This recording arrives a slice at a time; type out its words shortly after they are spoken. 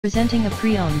Presenting a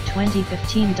pre-owned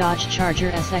 2015 Dodge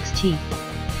Charger SXT.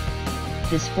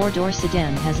 This four-door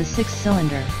sedan has a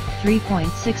six-cylinder,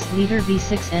 3.6-liter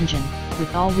V6 engine,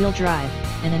 with all-wheel drive,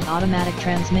 and an automatic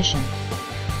transmission.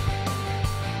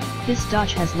 This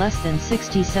Dodge has less than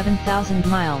 67,000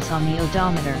 miles on the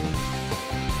odometer.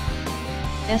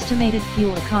 Estimated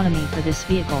fuel economy for this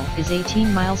vehicle is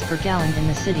 18 miles per gallon in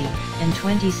the city, and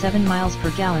 27 miles per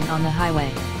gallon on the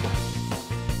highway.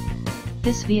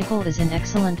 This vehicle is in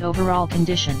excellent overall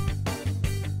condition.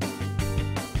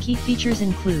 Key features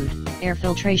include air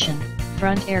filtration,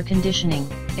 front air conditioning,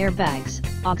 airbags,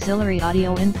 auxiliary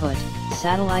audio input,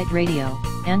 satellite radio,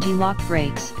 anti-lock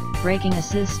brakes, braking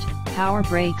assist, power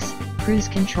brakes, cruise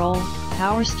control,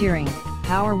 power steering,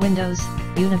 power windows,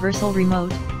 universal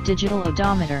remote, digital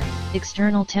odometer,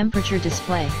 external temperature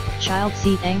display, child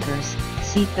seat anchors,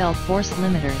 seat belt force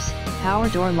limiters, power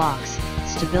door locks,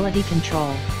 stability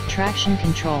control, traction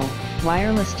control,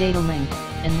 wireless data link,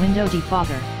 and window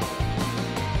defogger.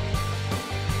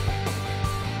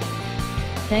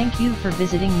 Thank you for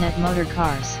visiting Net Motor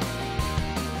Cars.